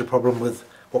a major problem with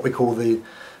what we call the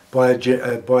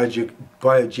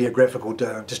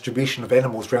biogeographical distribution of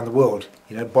animals around the world.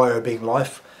 Bio being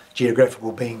life,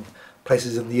 geographical being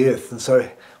places in the earth. And so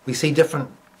we see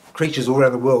different creatures all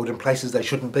around the world in places they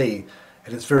shouldn't be.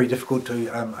 And it's very difficult to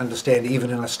understand, even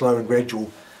in a slow and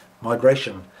gradual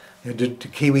migration. Did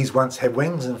kiwis once have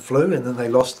wings and flew and then they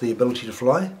lost the ability to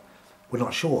fly? We're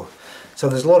not sure. So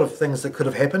there's a lot of things that could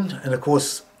have happened. And of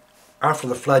course, after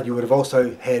the flood, you would have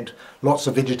also had lots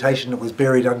of vegetation that was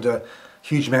buried under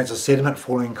huge amounts of sediment,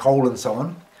 falling coal and so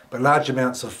on. But large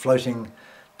amounts of floating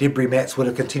debris mats would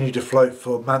have continued to float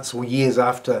for months or years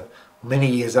after, many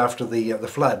years after the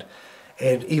flood.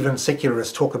 And even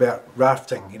secularists talk about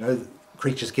rafting,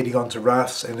 creatures getting onto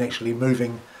rafts and actually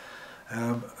moving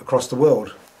across the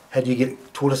world? How do you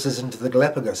get tortoises into the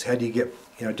Galapagos? How do you get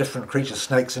different creatures,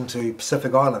 snakes, into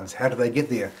Pacific Islands? How do they get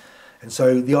there? And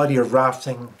so the idea of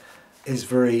rafting is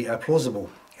very plausible,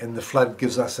 and the flood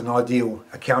gives us an ideal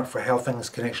account for how things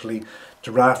can actually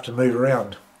to raft and move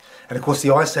around. And of course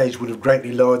the Ice Age would have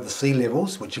greatly lowered the sea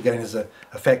levels, which again is a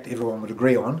fact everyone would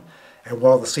agree on. And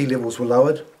while the sea levels were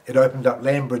lowered, it opened up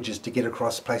land bridges to get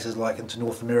across places like into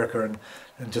North America and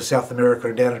into South America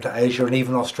and down into Asia and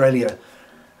even Australia.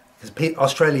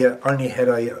 Australia only had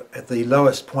at the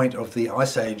lowest point of the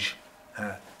Ice Age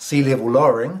sea level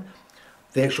lowering,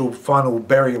 the actual final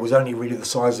barrier was only really the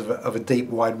size of a deep,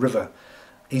 wide river,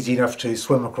 easy enough to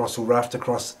swim across or raft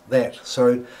across that.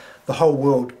 So the whole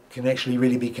world can actually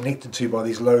really be connected to by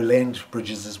these low land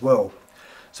bridges as well.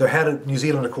 So New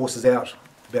Zealand, of course, is out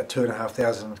about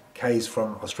 2,500 k's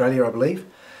from Australia, I believe.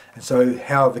 And so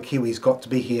how the Kiwis got to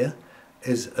be here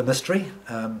is a mystery.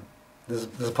 There's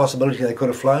a possibility they could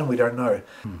have flown, we don't know.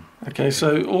 Okay,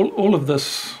 so all of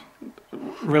this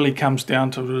really comes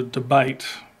down to a debate.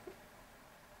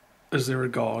 Is there a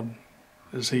God?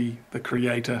 Is he the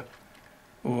creator?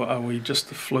 Or are we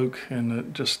just a fluke and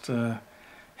it just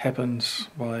happens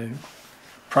by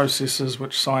processes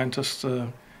which scientists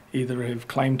either have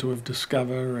claimed to have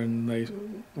discovered, and they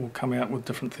will come out with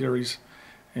different theories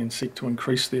and seek to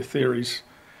increase their theories.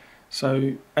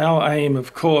 So our aim,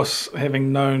 of course,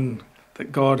 having known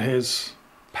that God has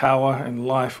power and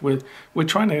life, we're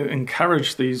trying to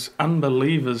encourage these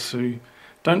unbelievers who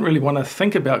don't really want to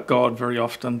think about God very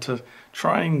often to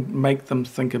try and make them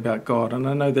think about God. And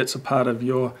I know that's a part of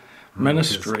your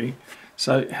ministry. Yes.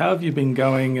 So how have you been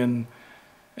going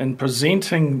in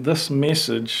presenting this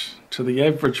message to the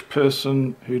average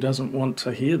person who doesn't want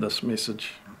to hear this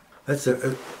message? It's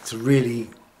a really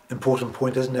important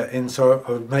point, isn't it? And so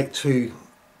I would make 2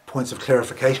 points of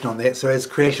clarification on that. So as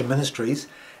Creation Ministries,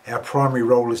 our primary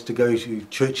role is to go to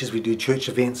churches. We do church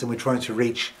events and we're trying to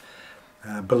reach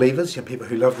believers, people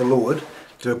who love the Lord,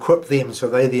 to equip them so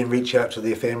they then reach out to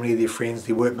their family, their friends,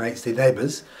 their workmates, their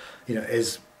neighbours,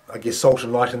 as, I guess, salt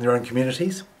and light in their own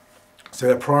communities.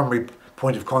 So our primary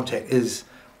point of contact is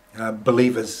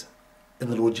believers in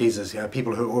the Lord Jesus,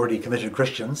 people who are already committed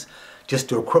Christians, just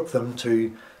to equip them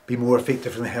to be more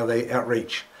effective in how they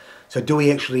outreach. So do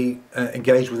we actually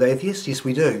engage with atheists? Yes,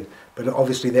 we do. But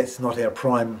obviously that's not our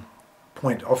prime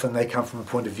point. Often they come from a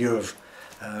point of view of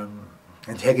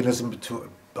antagonism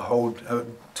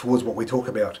towards what we talk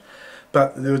about.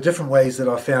 But there are different ways that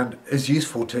I found is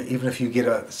useful to, even if you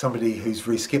get somebody who's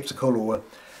very sceptical or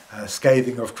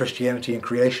scathing of Christianity and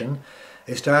creation,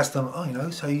 is to ask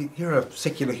them, so you're a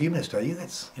secular humanist, are you?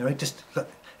 That's, just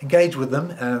engage with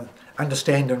them,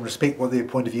 understand and respect what their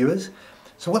point of view is.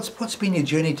 So what's been your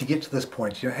journey to get to this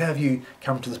point? How have you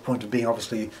come to this point of being,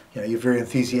 obviously, you're a very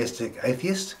enthusiastic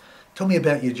atheist? Tell me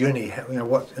about your journey.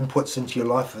 What inputs into your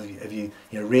life have you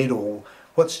read, or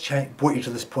what's brought you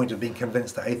to this point of being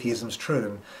convinced that atheism is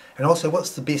true? And also,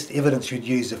 what's the best evidence you'd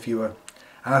use if you were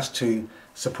asked to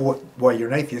support why you're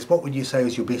an atheist? What would you say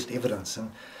is your best evidence?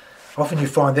 And often you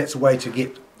find that's a way to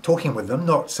get talking with them,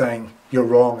 not saying you're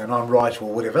wrong and I'm right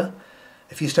or whatever.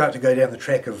 If you start to go down the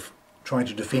track of trying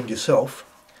to defend yourself,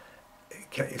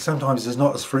 sometimes it's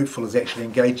not as fruitful as actually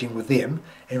engaging with them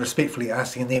and respectfully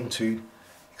asking them to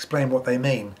explain what they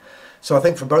mean. So I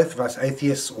think for both of us,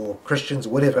 atheists or Christians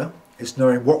or whatever, it's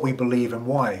knowing what we believe and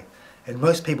why. And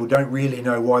most people don't really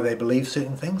know why they believe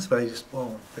certain things. They just,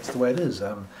 that's the way it is.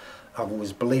 I've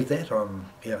always believed that.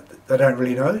 They don't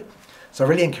really know. So I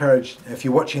really encourage, if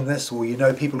you're watching this or you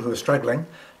know people who are struggling,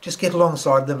 just get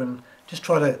alongside them and just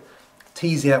try to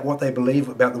tease out what they believe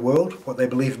about the world, what they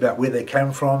believe about where they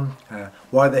came from,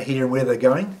 why they're here and where they're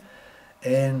going.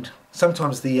 And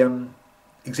sometimes the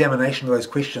examination of those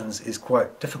questions is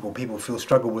quite difficult. People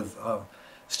struggle with,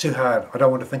 it's too hard, I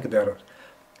don't want to think about it.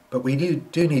 But we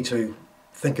do need to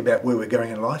think about where we're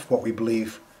going in life, what we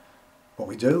believe, what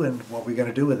we do, and what we're going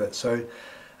to do with it. So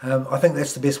I think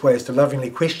that's the best way, is to lovingly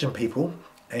question people,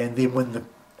 and then when the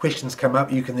questions come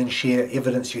up, you can then share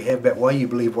evidence you have about why you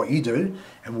believe what you do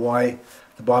and why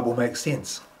the Bible makes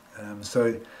sense.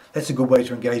 So that's a good way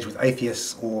to engage with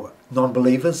atheists or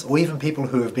non-believers, or even people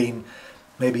who have been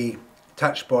maybe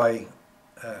touched by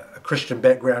a Christian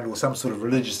background or some sort of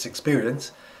religious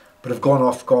experience, but have gone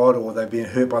off God, or they've been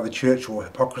hurt by the church, or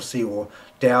hypocrisy or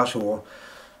doubt, or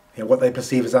what they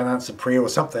perceive as unanswered prayer or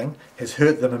something has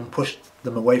hurt them and pushed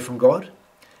them away from God.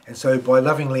 And so by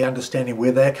lovingly understanding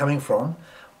where they're coming from,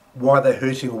 why they're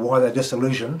hurting or why they're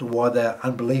disillusioned or why they're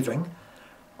unbelieving,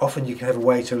 often you can have a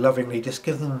way to lovingly just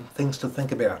give them things to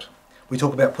think about. We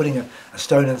talk about putting a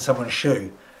stone in someone's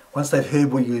shoe. Once they've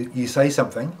heard what you say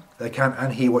something, they can't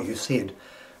unhear what you said.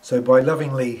 So by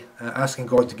lovingly asking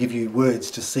God to give you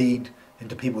words to seed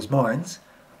into people's minds,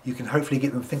 you can hopefully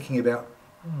get them thinking about,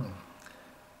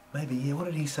 maybe, yeah, what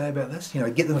did he say about this? You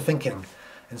know, get them thinking.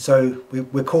 And so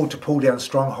we're called to pull down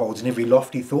strongholds in every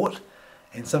lofty thought.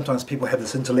 And sometimes people have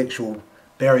this intellectual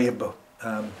barrier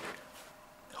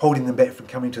holding them back from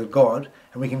coming to God.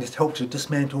 And we can just help to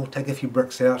dismantle, take a few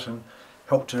bricks out and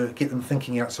help to get them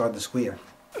thinking outside the square.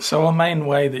 So a main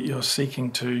way that you're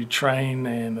seeking to train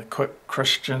and equip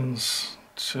Christians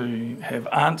to have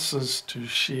answers to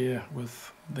share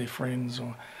with their friends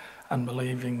or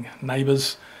unbelieving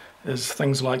neighbours is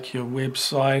things like your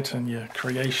website and your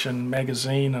Creation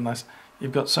magazine, and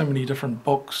you've got so many different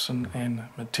books and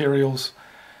materials.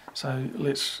 So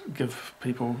let's give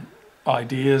people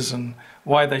ideas and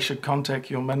why they should contact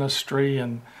your ministry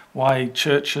and why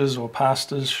churches or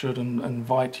pastors should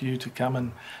invite you to come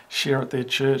and share at their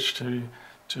church to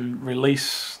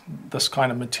release this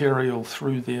kind of material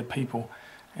through their people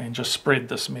and just spread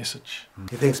this message.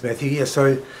 Yeah, thanks, Matthew. Yeah,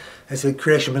 so as a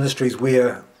Creation Ministries,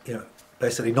 we're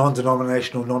basically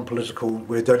non-denominational, non-political.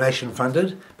 We're donation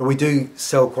funded, but we do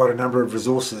sell quite a number of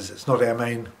resources. It's not our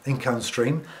main income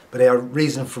stream, but our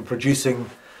reason for producing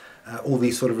all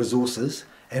these sort of resources,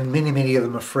 and many of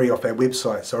them are free off our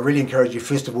website. So I really encourage you,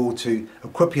 first of all, to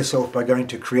equip yourself by going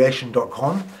to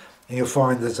creation.com, and you'll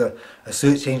find there's a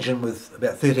search engine with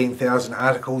about 13,000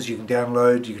 articles you can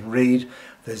download, you can read.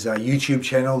 There's YouTube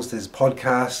channels, there's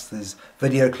podcasts, there's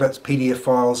video clips, PDF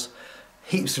files,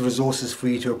 heaps of resources for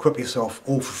you to equip yourself,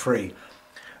 all for free.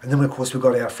 And then of course we've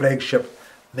got our flagship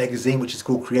magazine, which is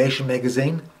called Creation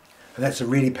Magazine, and that's a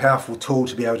really powerful tool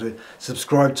to be able to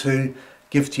subscribe to,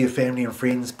 give to your family and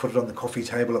friends, put it on the coffee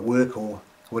table at work or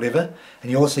whatever.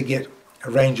 And you also get a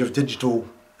range of digital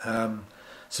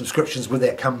subscriptions with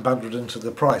that come bundled into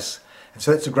the price. And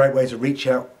so that's a great way to reach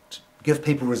out, give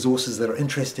people resources that are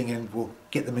interesting and will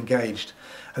get them engaged.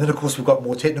 And then of course we've got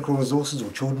more technical resources or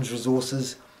children's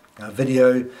resources,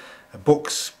 video,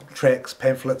 books, tracts,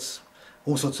 pamphlets,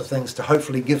 all sorts of things to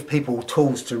hopefully give people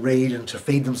tools to read and to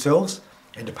feed themselves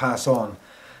and to pass on.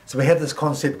 So we have this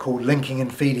concept called linking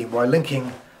and feeding. By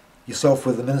linking yourself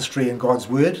with the ministry and God's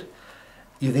Word,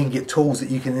 you then get tools that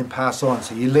you can then pass on.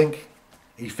 So you link,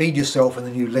 you feed yourself, and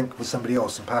then you link with somebody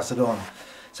else and pass it on.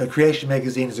 So Creation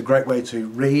Magazine is a great way to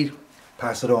read,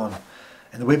 pass it on.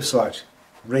 And the website,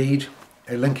 read,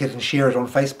 and link it and share it on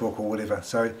Facebook or whatever.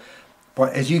 So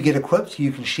as you get equipped,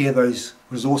 you can share those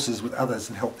resources with others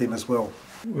and help them as well.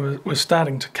 We're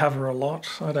starting to cover a lot.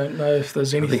 I don't know if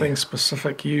there's anything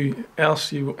specific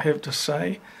else you have to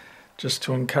say, just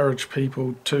to encourage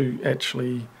people to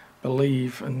actually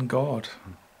believe in God.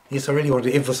 Yes, I really want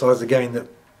to emphasise again that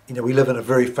we live in a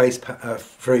very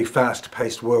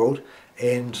fast-paced world,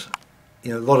 and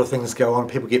a lot of things go on.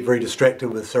 People get very distracted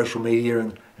with social media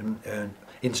and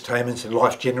entertainment and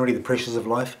life generally, the pressures of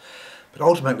life. But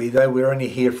ultimately, though, we're only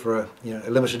here for a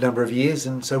limited number of years,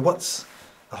 and so what's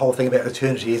the whole thing about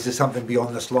eternity? Is there something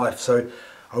beyond this life? So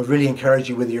I would really encourage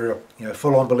you, whether you're a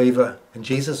full-on believer in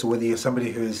Jesus, or whether you're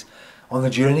somebody who's on the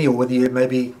journey, or whether you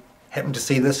maybe happen to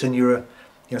see this and you're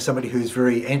somebody who's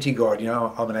very anti-God.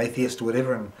 I'm an atheist or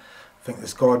whatever, and think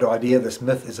this God idea, this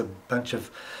myth, is a bunch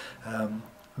of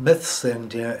myths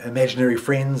and imaginary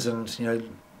friends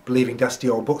and believing dusty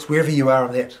old books. Wherever you are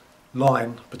on that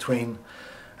line between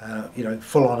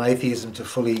full-on atheism to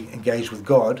fully engaged with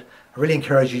God, I really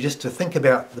encourage you just to think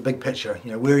about the big picture.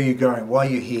 Where are you going? Why are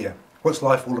you here? What's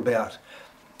life all about?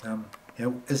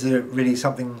 Is there really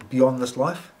something beyond this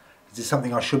life? Is there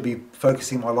something I should be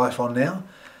focusing my life on now?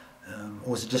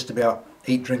 Or is it just about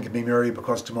eat, drink and be merry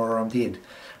because tomorrow I'm dead?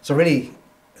 So really,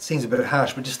 it seems a bit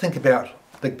harsh, but just think about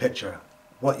the big picture.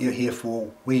 What you're here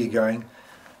for, where you're going.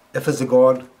 If there's a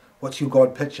God, what's your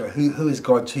God picture? Who is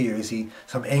God to you? Is he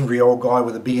some angry old guy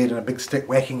with a beard and a big stick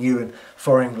whacking you and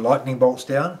firing lightning bolts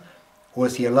down? Or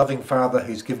is he a loving Father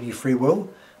who's given you free will,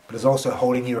 but is also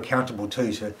holding you accountable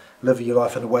too, to live your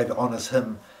life in a way that honours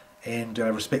him and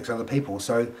respects other people?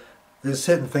 So there's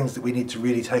certain things that we need to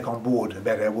really take on board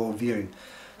about our worldview.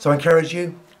 So I encourage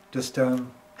you, just have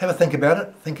a think about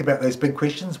it. Think about those big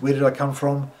questions. Where did I come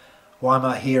from? Why am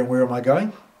I here and where am I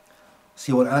going?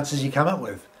 See what answers you come up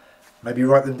with. Maybe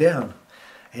write them down.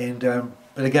 And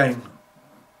but again,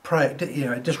 pray.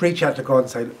 Just reach out to God and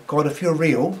say, God, if you're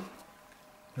real,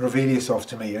 reveal yourself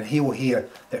to me, and he will hear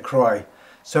that cry.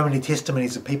 So many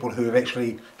testimonies of people who have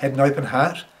actually had an open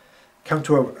heart, come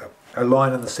to a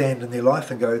line in the sand in their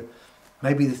life and go,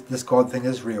 maybe this God thing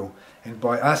is real. And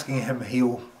by asking him,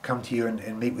 he'll come to you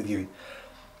and meet with you.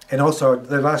 And also,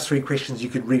 the last three questions you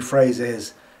could rephrase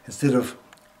as, instead of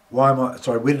where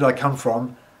did I come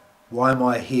from, why am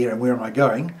I here and where am I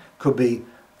going, could be,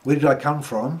 Where did I come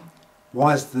from?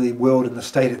 Why is the world in the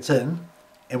state it's in?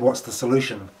 And what's the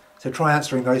solution? So try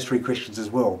answering those three questions as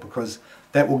well, because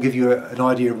that will give you an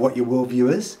idea of what your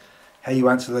worldview is, how you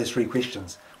answer those three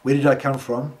questions. Where did I come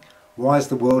from? Why is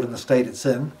the world in the state it's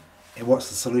in? And what's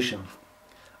the solution?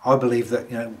 I believe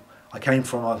that,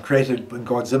 I'm created in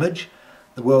God's image.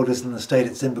 The world is in the state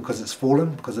it's in because it's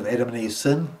fallen, because of Adam and Eve's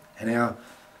sin, and our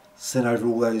sin over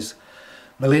all those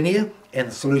millennia. And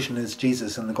the solution is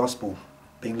Jesus and the gospel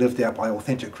being lived out by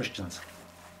authentic Christians.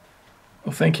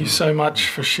 Well, thank you so much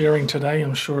for sharing today.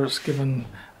 I'm sure it's given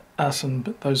us and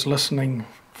those listening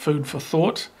food for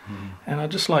thought. And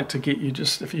I'd just like to get you,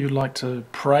 if you'd like to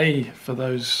pray for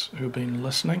those who've been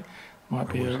listening.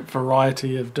 Might be a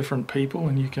variety of different people,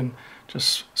 and you can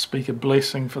just speak a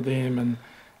blessing for them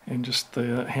and just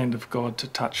the hand of God to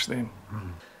touch them.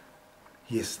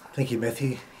 Yes, thank you,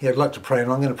 Matthew. Yeah, I'd like to pray,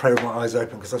 and I'm going to pray with my eyes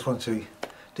open because I just want to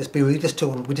just be. We're just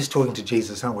talking to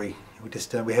Jesus, aren't we?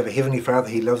 We have a heavenly Father.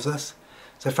 He loves us.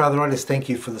 So, Father, I just thank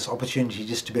you for this opportunity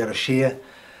just to be able to share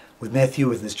with Matthew,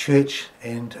 with his church,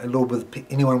 and Lord, with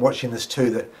anyone watching this too.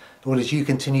 That Lord, as you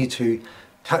continue to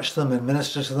touch them and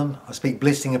minister to them, I speak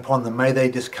blessing upon them. May they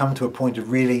just come to a point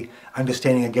of really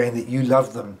understanding again that you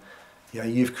love them.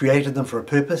 You've created them for a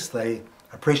purpose. They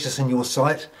are precious in your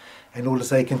sight. And Lord, as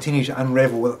they continue to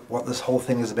unravel what this whole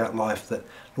thing is about life, that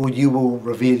Lord, you will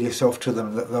reveal yourself to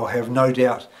them, that they'll have no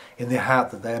doubt in their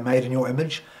heart that they are made in your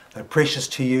image. They're precious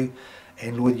to you.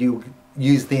 And Lord, you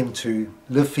use them to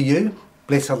live for you,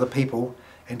 bless other people,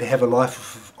 and to have a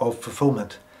life of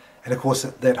fulfillment. And of course,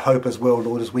 that hope as well,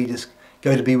 Lord, as we just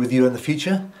go to be with you in the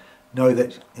future, know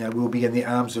that we'll be in the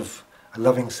arms of a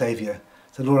loving Saviour.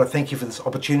 So Lord, I thank you for this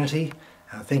opportunity.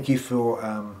 Thank you for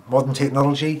modern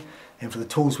technology and for the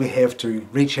tools we have to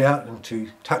reach out and to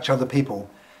touch other people.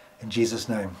 In Jesus'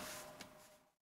 name.